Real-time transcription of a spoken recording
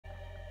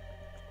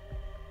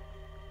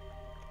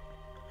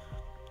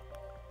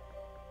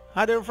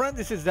Hi there friends,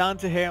 this is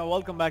Dante here.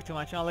 Welcome back to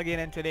my channel again,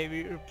 and today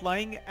we are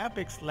playing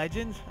Apex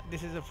Legends.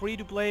 This is a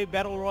free-to-play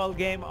battle royale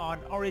game on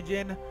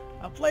Origin.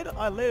 I played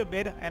a little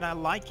bit and I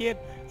like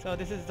it. So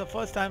this is the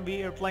first time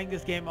we are playing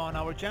this game on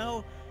our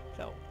channel.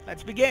 So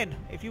let's begin.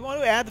 If you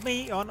want to add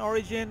me on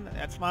Origin,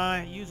 that's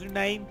my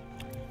username.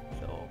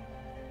 So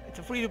it's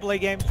a free-to-play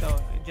game, so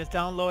just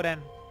download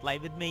and play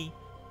with me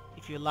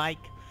if you like.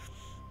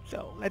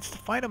 So let's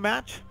find a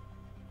match.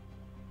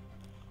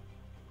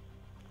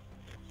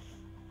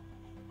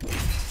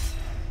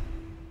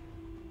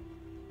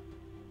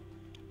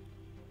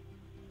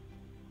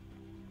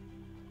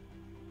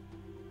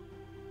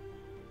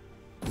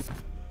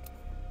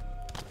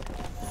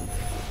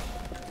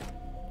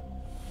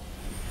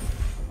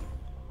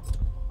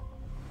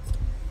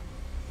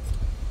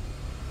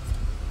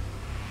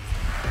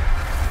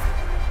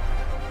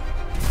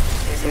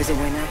 There's a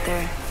win out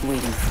there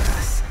waiting for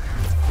us.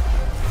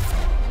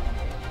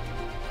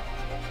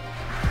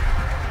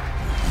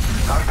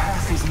 Our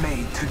path is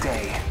made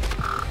today.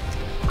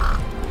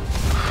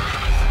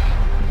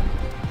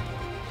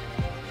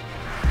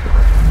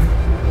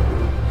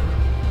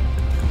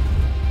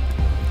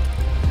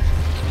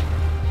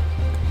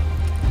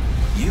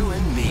 You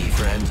and me,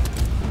 friend.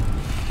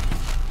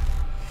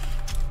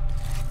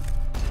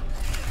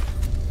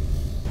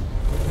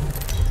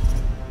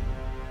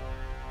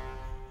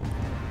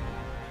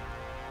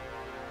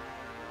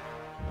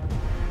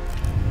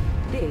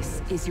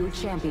 This is your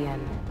champion.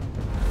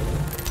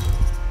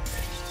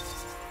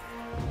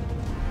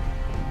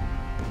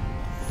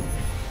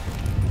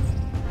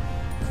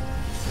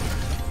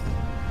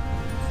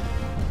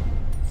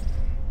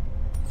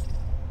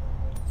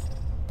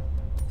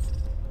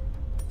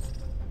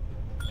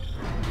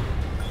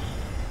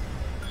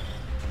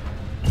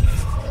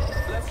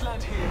 Let's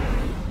land here.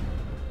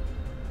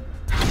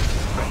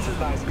 Better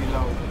lies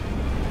below.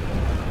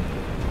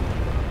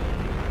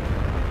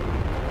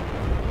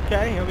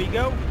 Okay, here we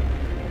go.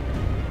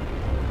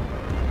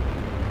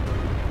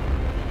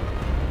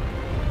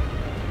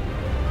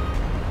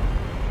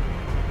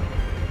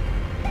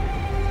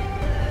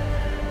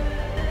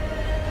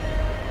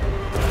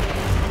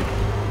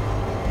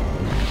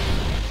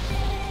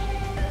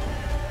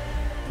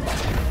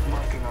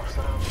 Marking our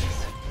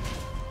surroundings.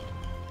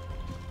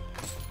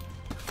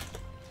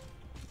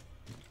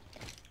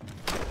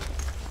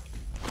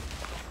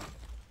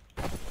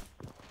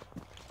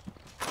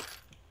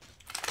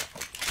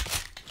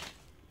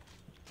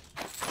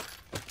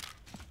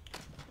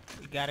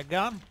 We got a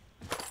gun.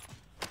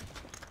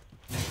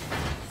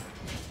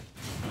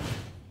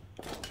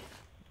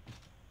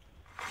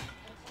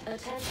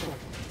 Attention.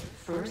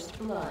 First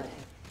blood.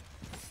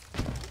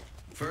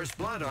 First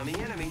blood on the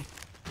enemy.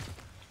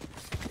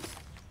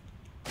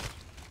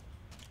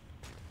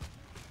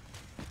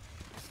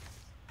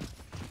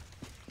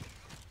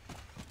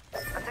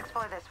 Let's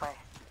explore this way.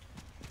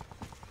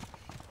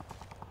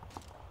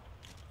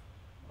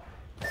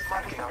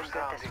 Might be Marking our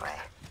something good this surroundings. way.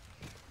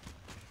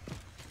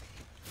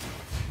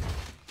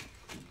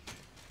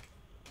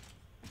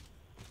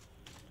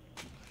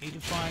 Need to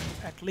find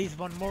at least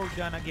one more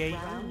gun again.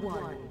 Round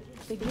one.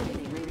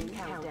 Beginning ring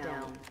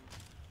countdown.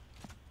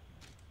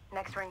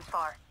 Next ring's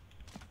far.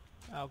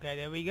 Okay,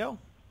 there we go.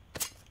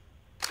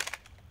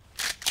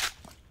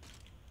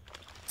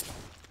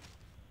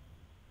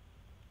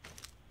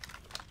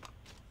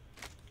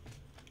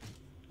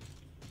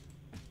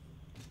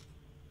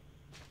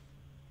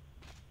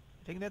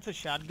 I think that's a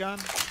shotgun,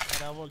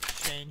 but I will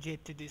change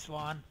it to this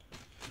one.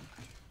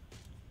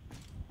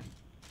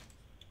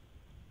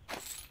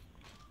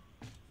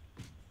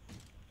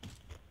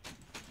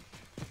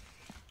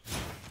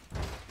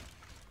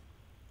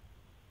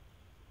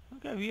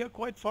 Okay, we are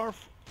quite far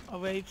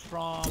away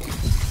from...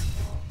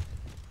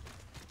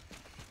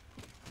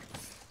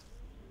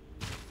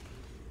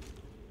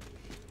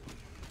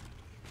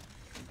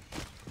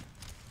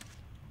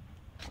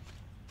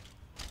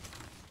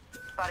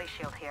 Body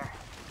shield here.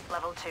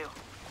 Level 2.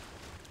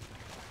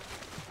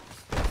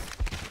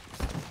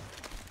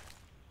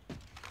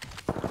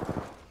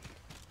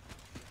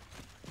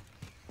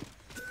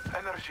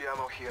 Energy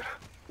ammo here.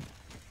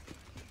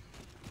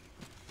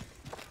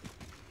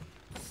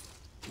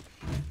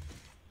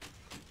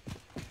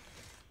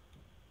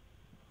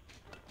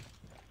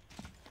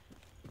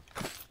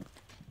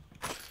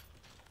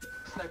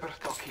 Sniper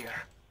stock here.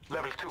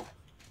 Level 2.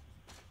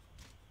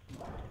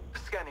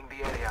 Scanning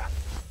the area.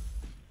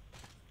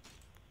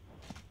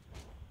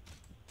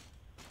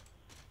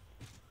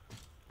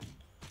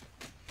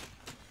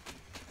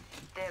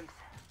 Dibs.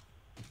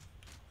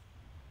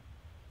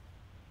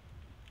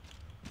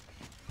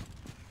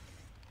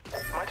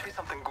 Might be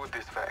something good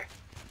this way.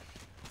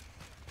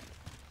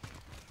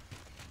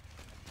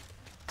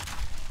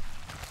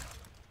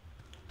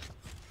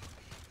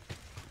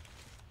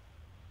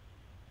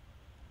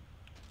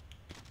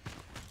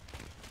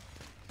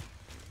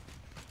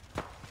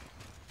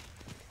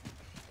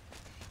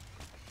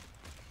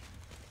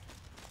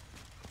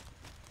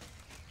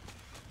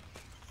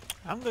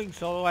 I'm going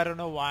solo, I don't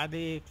know why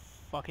they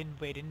fucking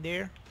wait in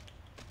there.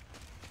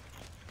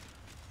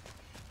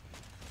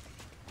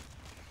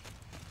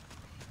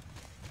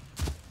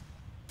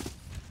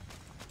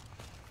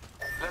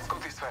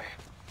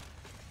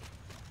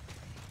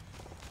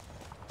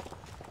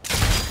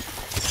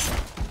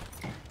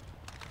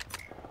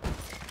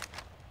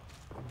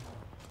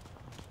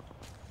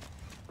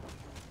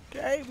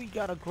 Okay, we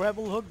got a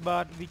grapple hook,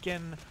 but we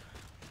can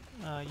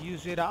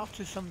use it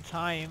after some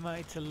time.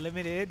 It's a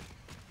limited.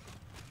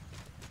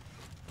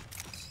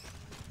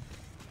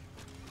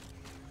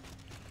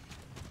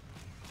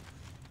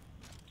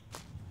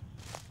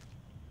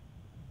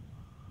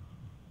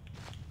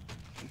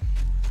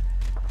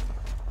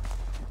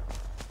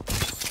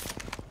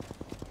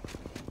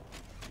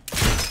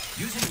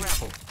 Using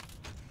grapple.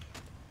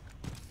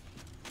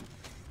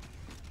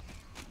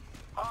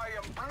 I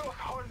am Blood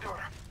Hunter.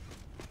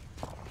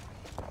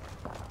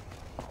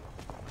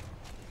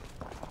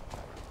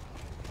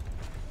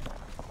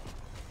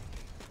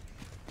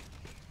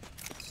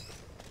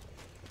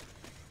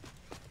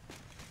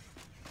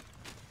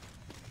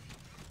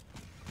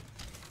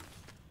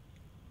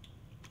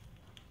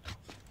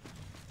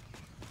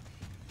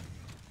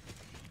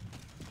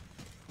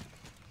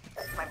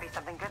 Might be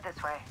something good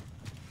this way.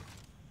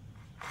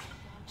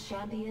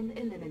 Champion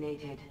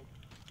eliminated.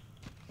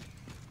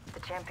 The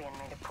champion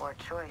made a poor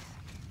choice.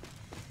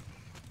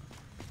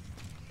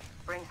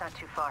 Ring's not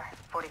too far.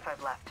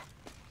 45 left.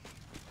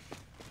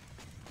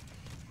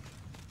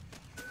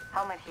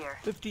 Helmet here.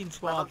 15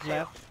 squads Level 2.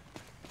 left.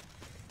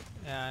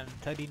 And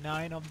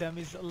 39 of them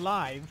is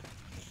alive.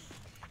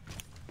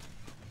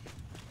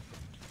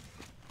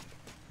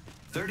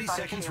 30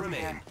 Body seconds shield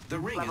remain. here. The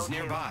ring Level is 2.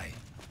 nearby.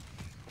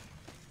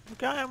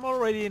 Okay, I'm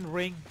already in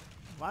ring.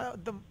 Why are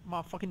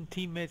my fucking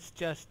teammates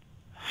just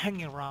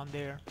hanging around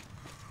there?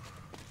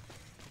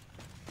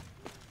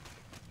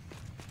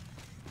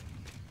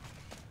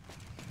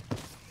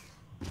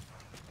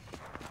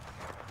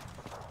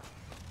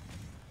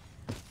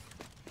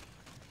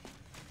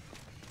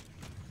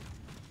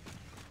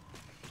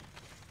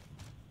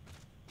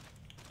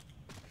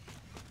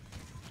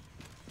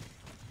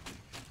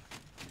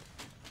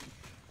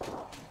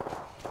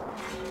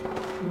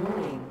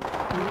 Warning.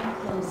 Ring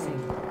closing.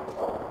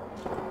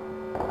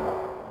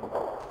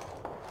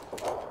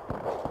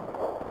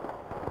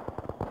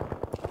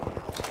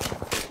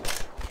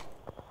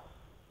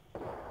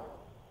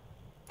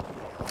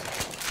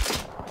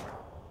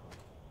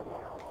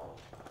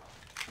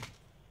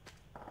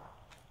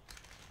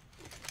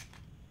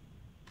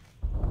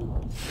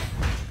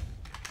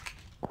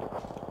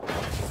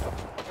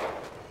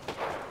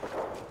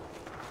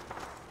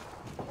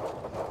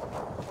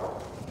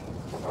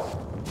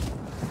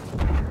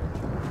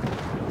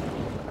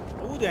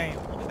 Oh damn,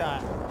 look at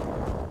that.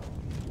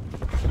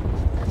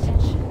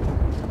 Attention.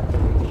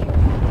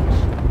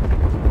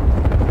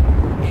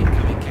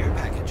 Incoming care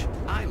package.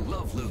 I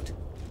love loot.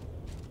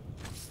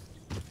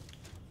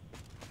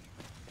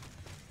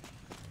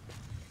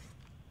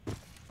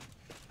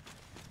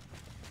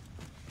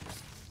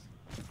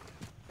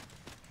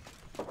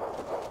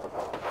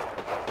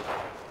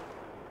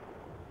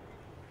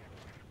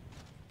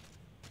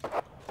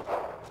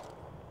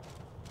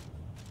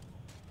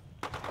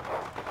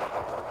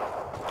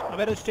 I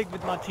better stick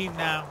with my team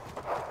now.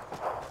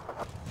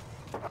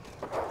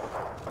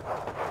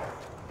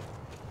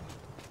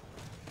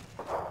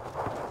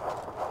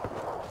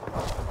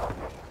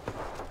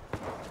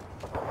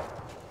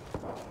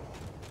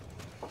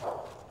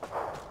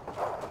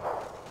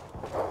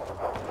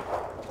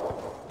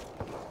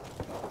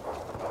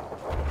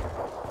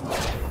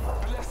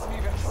 Bless me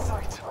with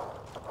sight.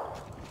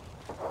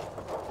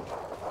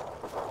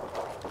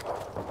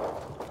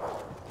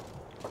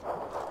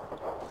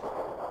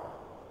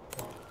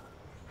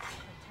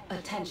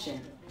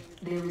 Attention.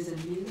 There is a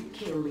new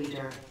kill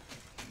leader.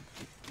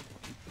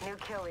 New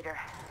kill leader.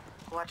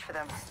 Watch for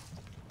them.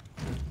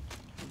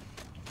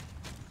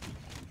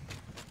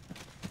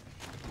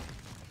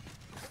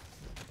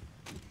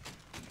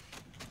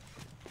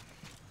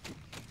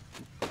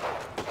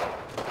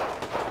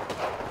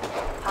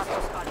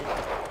 Hostile spotted.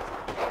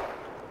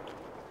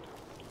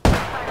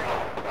 Firing.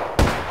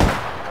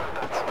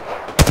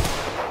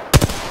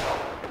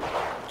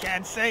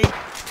 Can't say.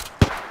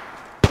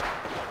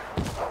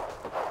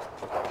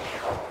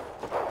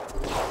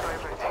 Right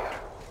here.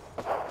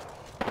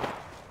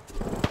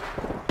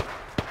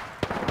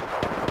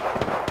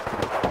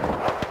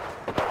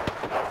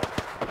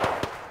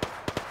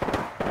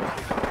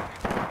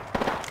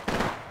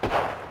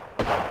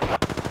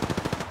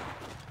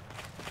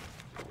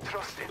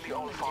 Trust in the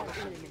All-Father.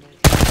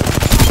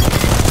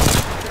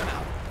 Them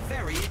out.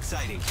 Very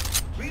exciting.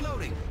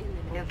 Reloading.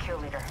 New kill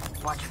leader.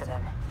 Watch for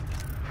them.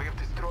 We have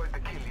destroyed the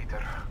kill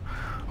leader.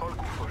 All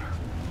go for.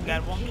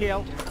 Got one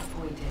kill. Leader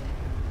appointed.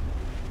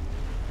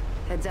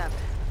 Heads up.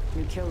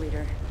 New kill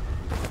leader.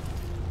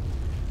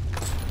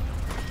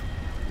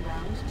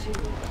 Round 2.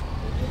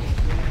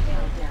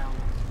 Ring down.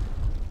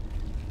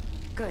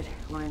 Good.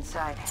 We're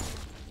inside.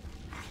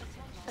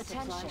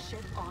 Supply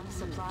ship on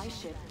supply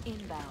ship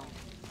inbound.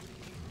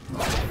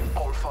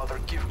 All-Father,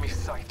 give me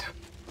sight.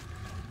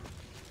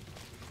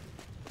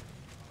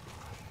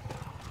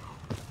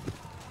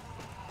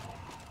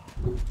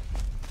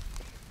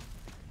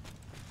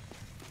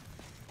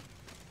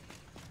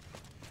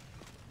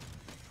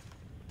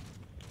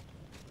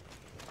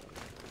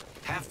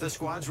 Half the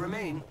squads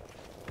remain.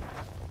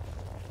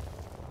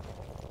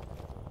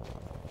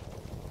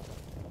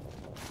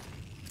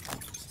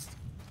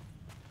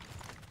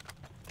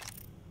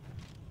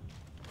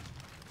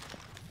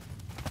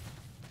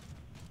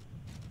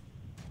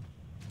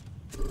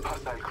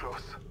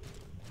 close.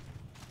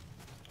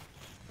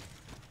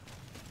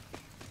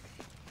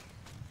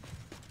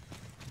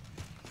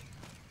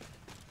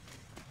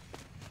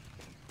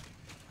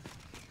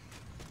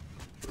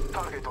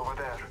 Target over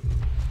there.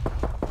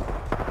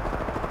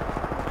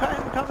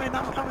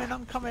 Okay,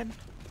 I'm coming.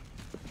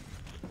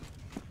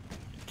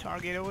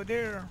 Target over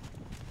there.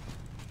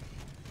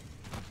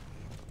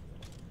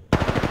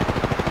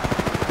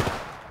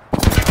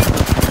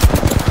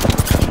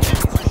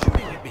 They're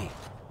shooting at me.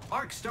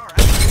 Arc star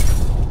activated.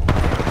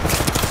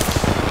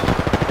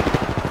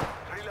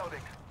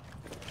 Reloading.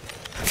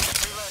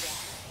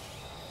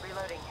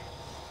 Reloading.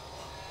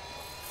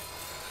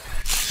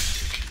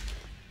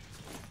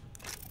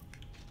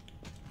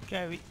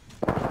 Okay,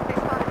 They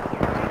spotted me.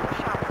 Take the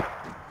shot.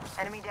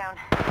 Enemy down.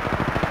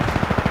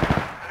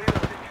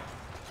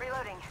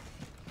 Reloading.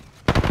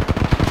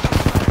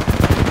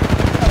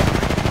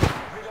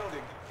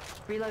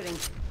 Reloading.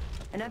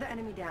 Another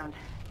enemy down.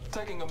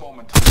 Taking a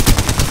moment.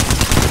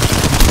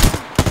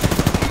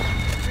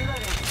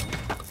 Reloading.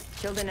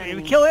 Killed an did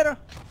enemy. we kill it?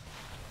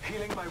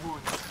 Healing my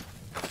wounds.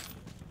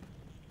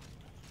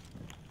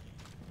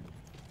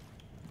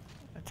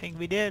 I think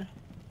we did.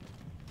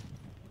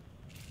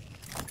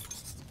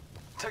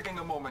 Taking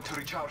a moment to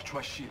recharge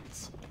my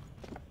shields.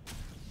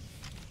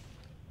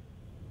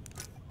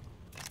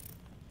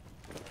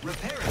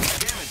 Repairing my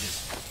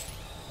damages.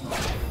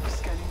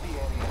 Scanning the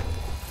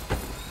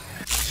area.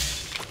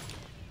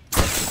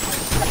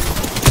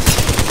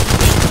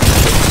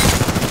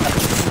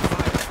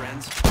 Fire,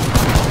 friends.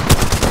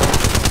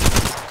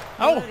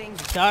 Oh, Reloading.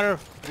 got her.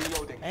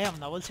 Reloading. Damn,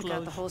 that was Took out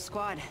close. the whole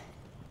squad.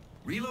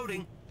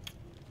 Reloading.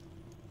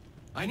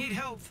 I need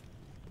help.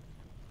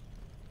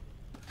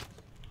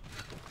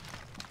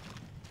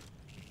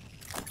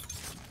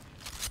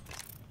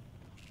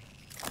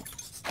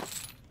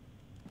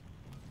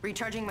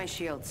 Recharging my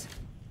shields.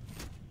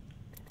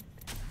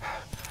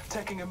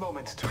 Taking a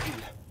moment to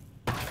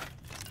heal.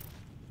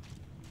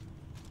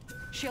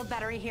 Shield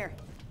battery here.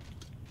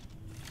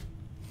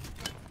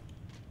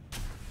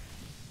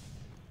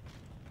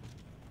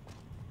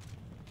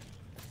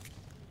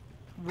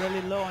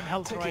 Really low on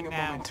health Taking right a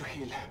now. moment to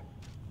heal.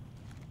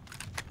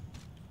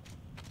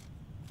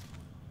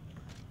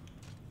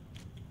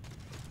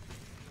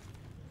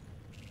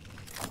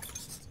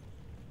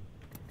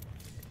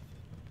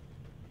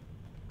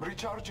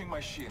 Recharging my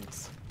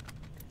shields.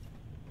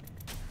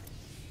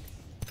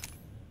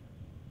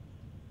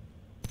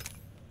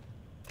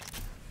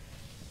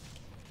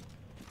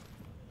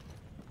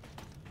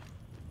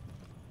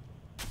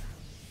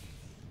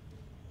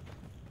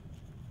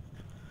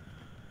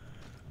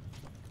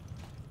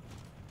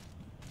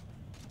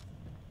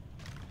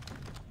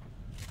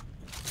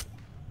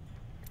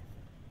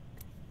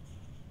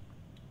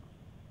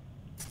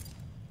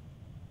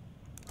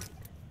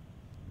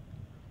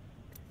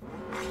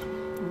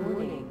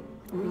 Warning.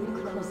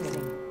 Ring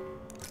closing.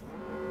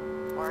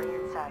 Already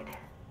inside.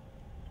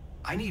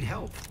 I need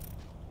help.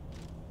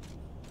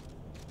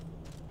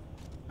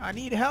 I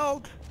need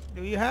help.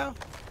 Do you have?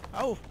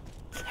 Oh,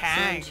 Syringe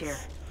tanks. here.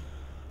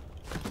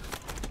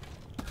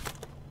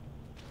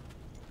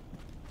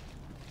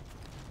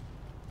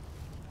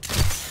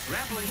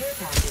 Grappling. Care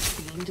package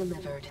being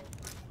delivered.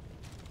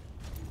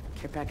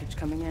 Care package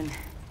coming in.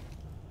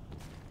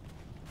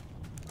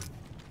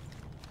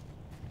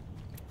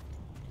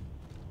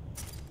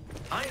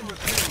 I am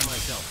repairing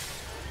myself.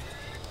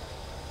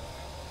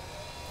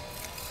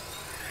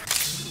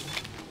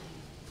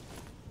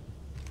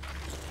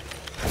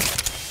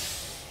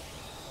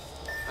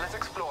 Let's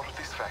explore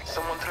this fact.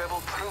 Someone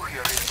traveled through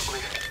here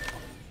recently.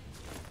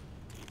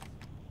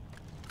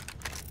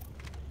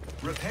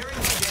 Repairing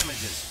my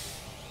damages.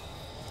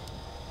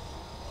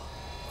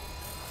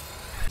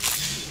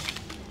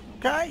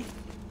 Okay.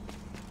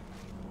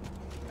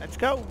 Let's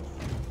go.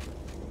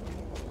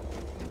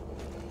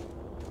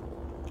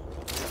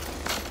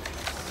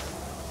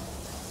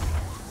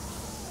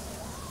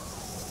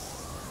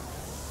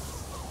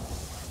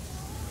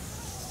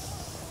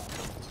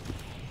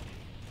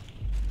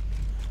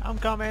 I'm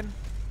coming.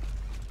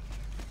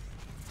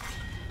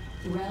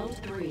 Round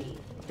 3.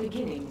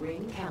 Beginning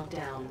ring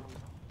countdown.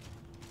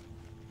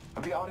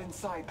 We are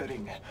inside the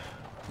ring.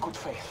 Good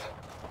faith.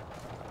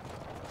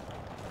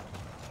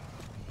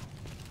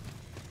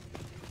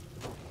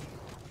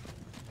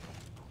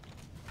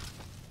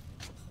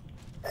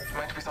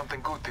 Might be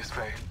something good this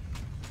way.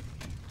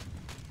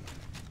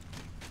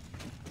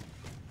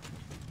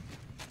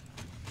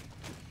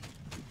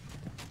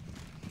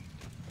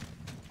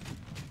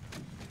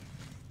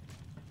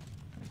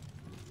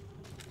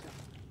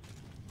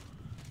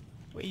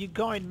 Where you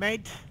going,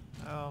 mate?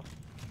 Oh,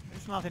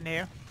 there's nothing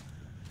here.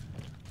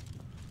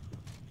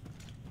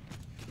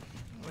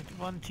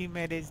 One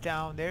teammate is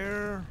down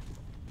there.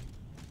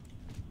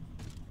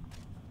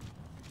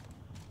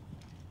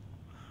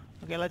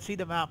 Okay, let's see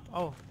the map.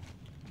 Oh,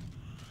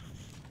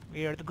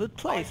 we are at a good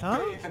place, huh?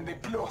 Bathe in the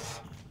blood.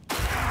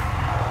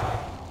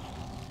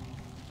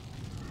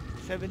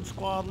 7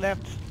 squad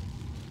left.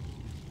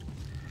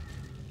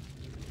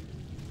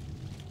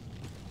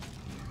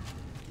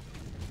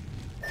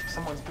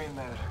 Someone Someone's been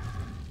there.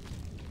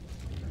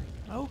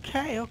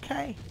 Okay,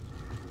 okay.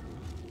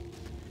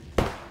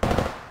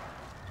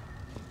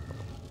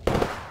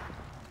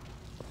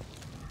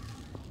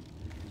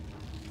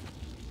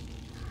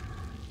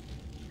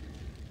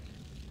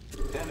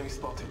 Enemy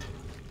spotted.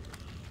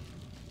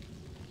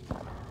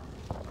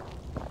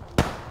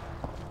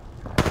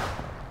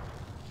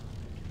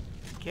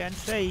 Can't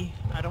say.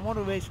 I don't want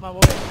to waste my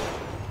bullets.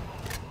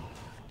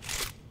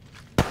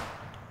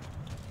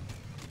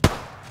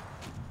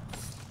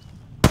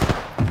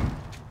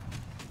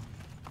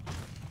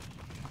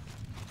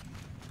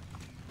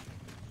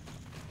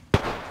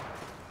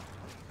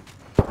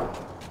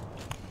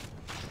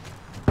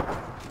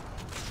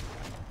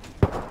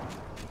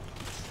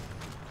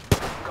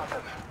 Got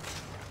them.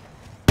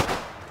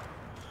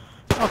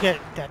 Okay,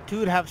 that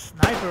dude have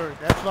sniper.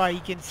 That's why he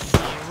can see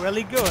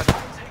really good.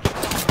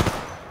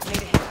 Need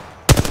a hit.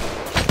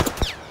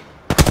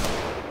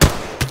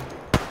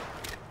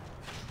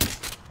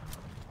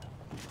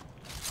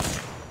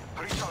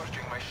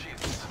 Recharging my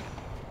shields.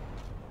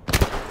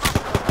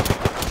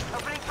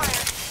 Opening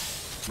fire.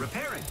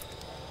 Repairing.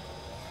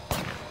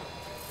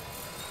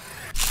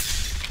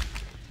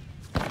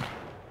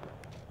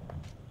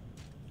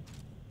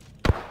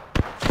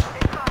 They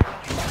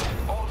spotted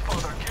me. All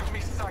father, give me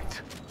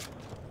sight.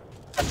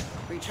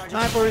 Recharging.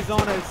 Sniper is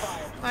on us.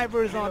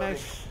 Sniper is on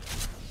us.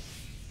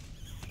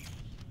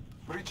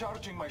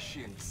 Recharging my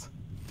shields.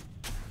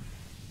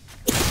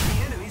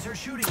 The enemies are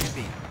shooting at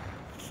me.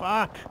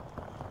 Fuck.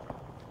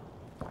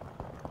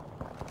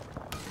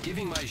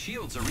 Giving my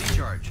shields a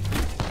recharge.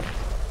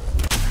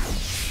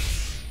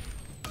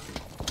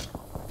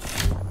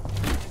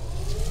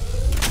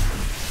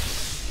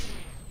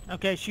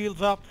 Okay,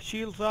 shields up.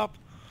 Shields up.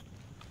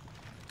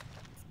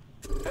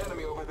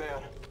 Enemy over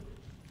there.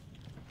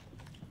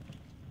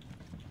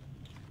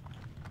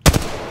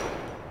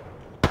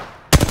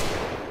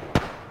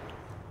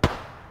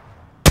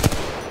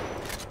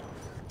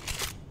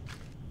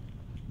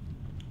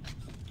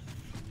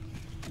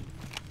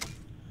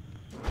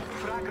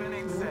 Frag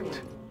grenade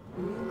set.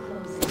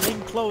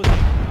 Ring closing.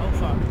 Oh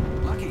fuck.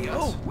 Lucky us,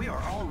 Oh. we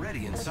are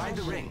already inside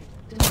the ring.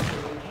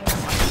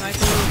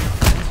 Sniper.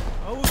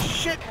 Oh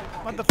shit.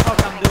 What the fuck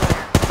I'm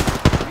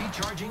doing?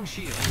 Recharging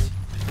shields.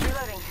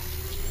 Reloading.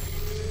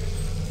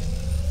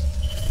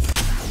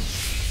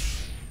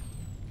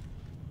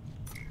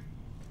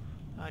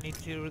 I need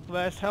to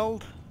request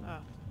health.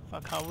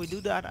 Fuck, how we do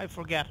that? I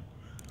forget.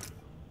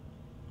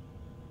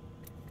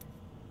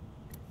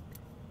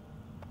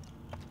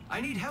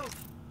 I need help.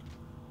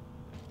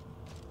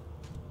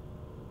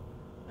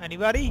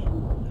 Anybody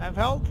have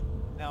health?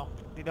 No,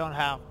 they don't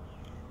have.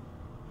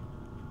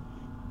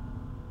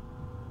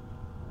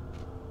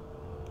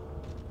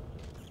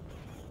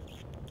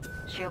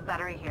 Shield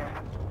battery here.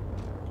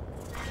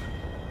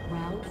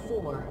 Round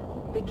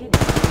 4. Beginning.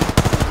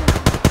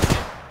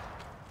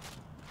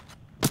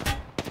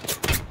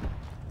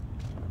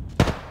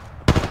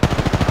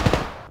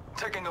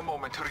 Taking a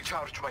moment to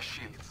recharge my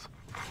shields.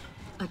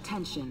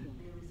 Attention.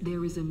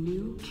 There is a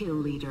new kill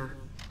leader.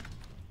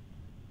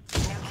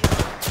 New kill.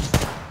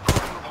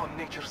 Calling upon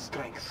nature's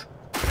strength.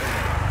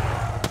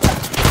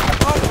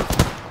 Oh!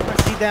 I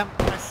see them.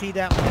 I see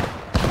them.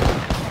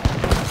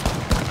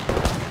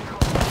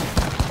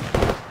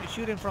 They're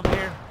shooting from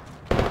here.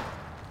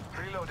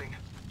 Reloading.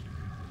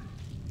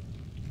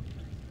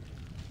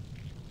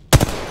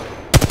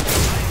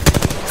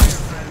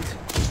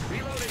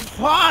 Reloading.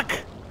 Fuck!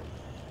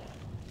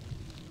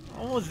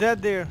 Almost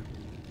dead there.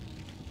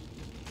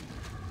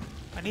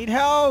 I need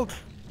help.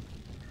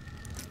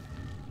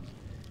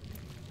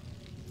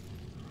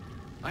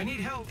 I need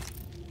help.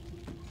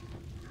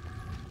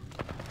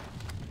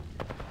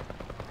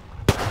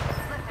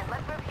 Listen,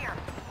 let's move here.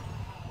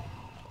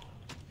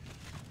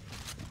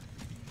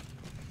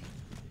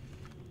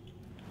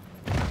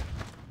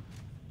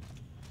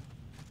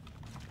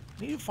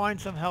 Need to find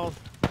some health.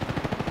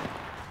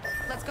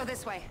 Let's go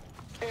this way.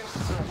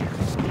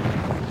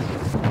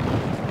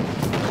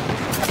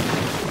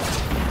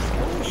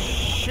 Oh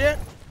shit!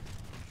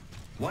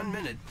 1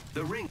 minute.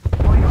 The ring.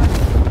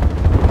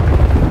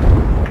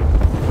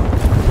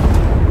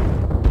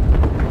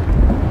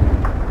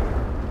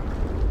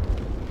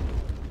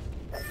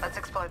 Let's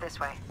explore this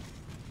way.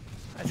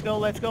 Let's go,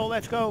 let's go,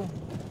 let's go.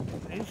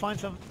 I need to find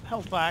some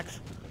health packs.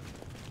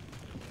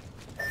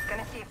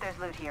 Gonna see if there's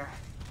loot here.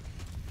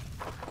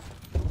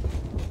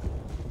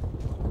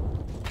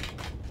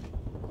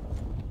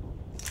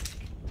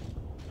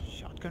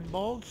 Shotgun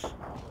bolts.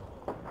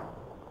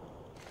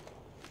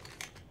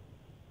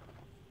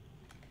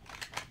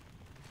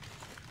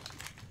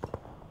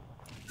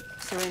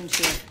 Syringe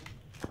here.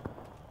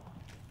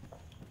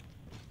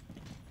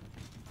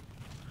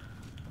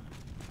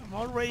 I'm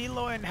already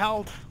low in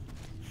health.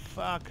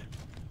 Fuck.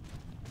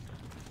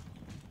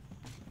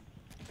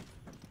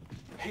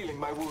 Healing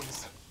my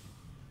wounds.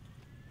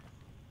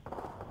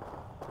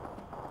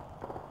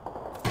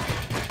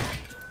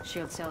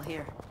 Shield cell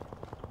here.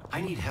 I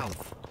need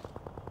health.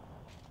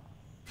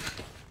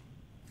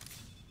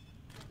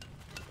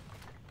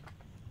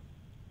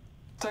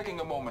 taking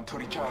a moment to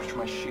recharge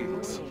my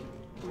shields.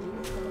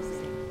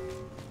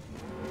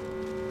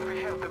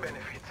 We have the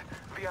benefit.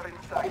 We are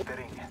inside the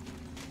ring.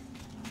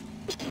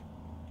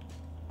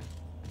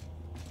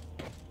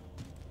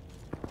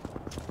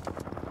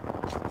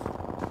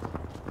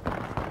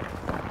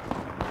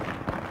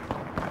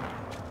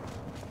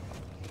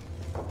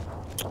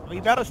 We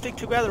better stick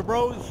together,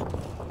 bros.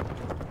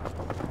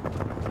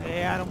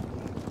 Yeah,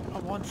 I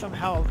want some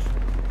help.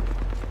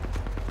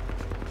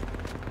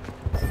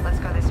 Let's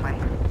go this way.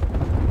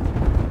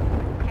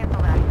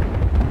 Cancel that.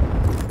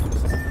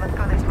 Let's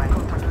go this way.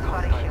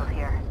 Body shield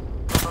here.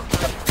 Level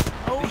 3.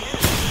 Oh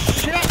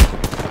shit!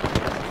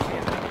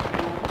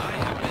 I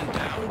have been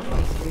down.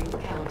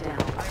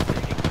 I'm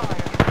taking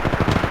fire.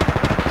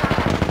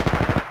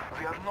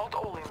 We are not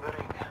all in the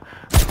ring.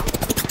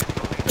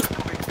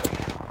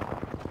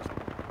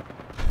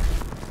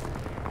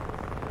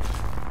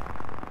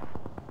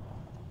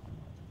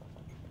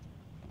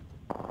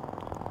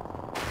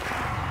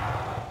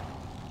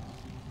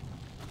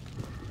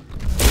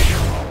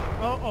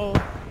 Uh-oh.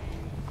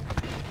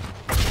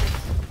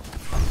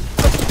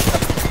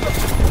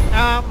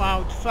 I'm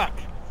out. Fuck.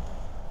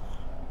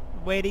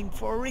 Waiting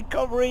for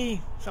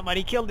recovery.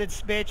 Somebody killed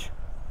this bitch.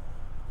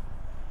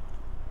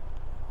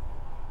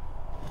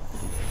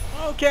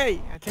 Okay,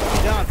 I think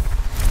we're done.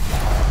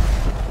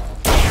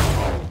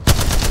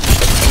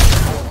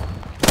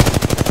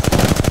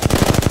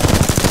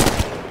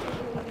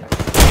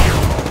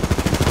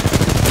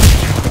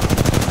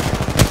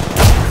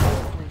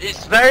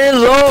 It's very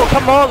low.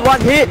 Come on,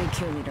 one hit. New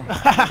kill leader.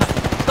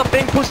 Stop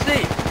being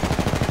pussy.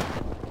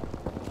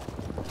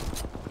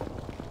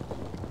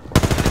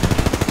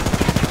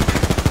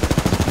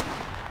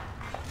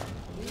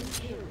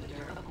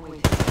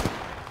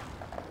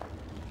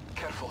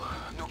 Careful,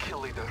 new kill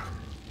leader.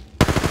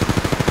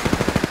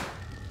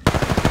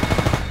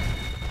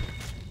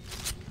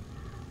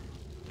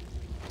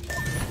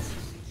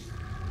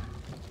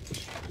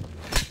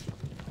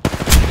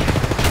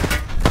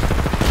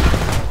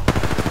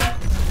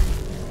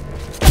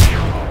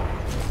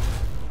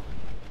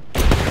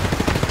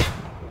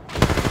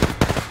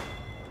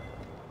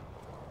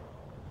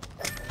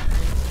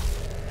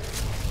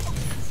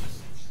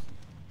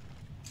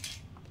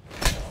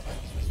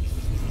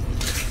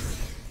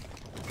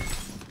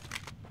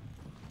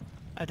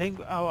 I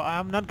think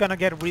I'm not gonna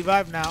get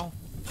revived now.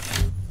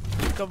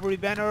 Recovery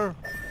banner.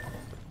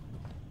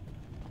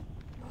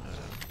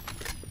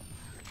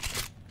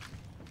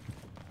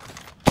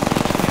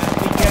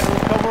 And we can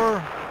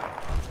recover.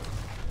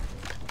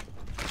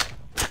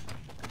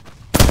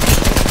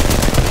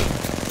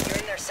 You're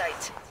in their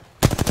sights.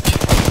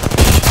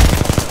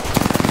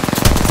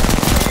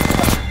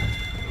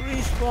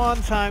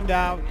 Respawn timed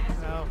out.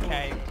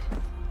 Okay.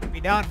 We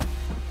done.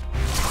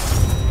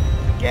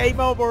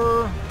 Game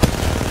over.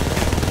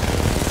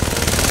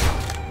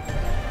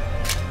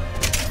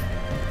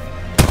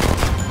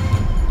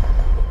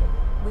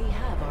 We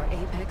have our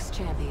Apex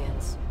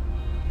champions.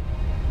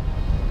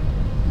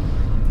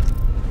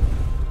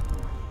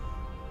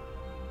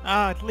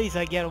 At least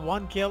I get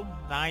one kill.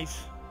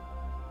 Nice.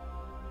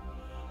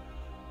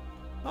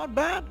 Not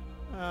bad.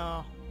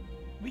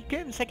 We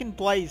came second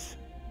place.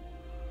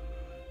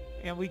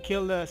 And we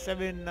killed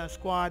 7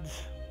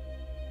 squads.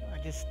 I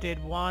just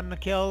did 1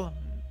 kill.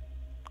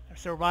 I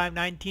survived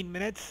 19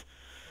 minutes.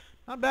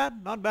 Not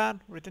bad, not bad.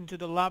 Return to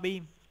the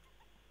lobby.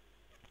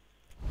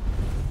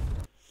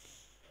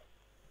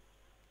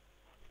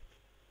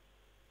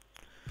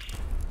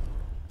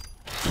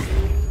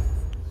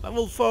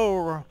 Level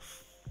 4.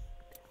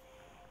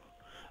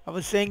 I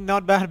was saying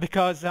not bad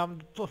because I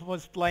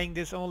was playing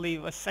this only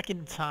a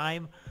second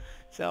time.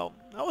 So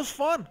that was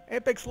fun.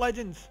 Apex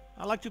Legends.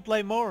 I like to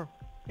play more.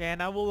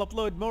 And I will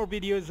upload more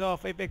videos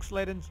of Apex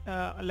Legends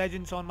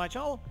on my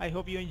channel. I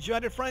hope you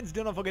enjoyed it, friends.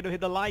 Do not forget to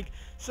hit the like,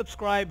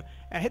 subscribe,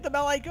 and hit the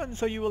bell icon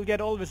so you will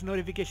get always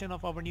notification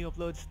of our new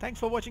uploads. Thanks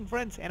for watching,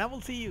 friends, and I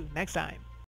will see you next time.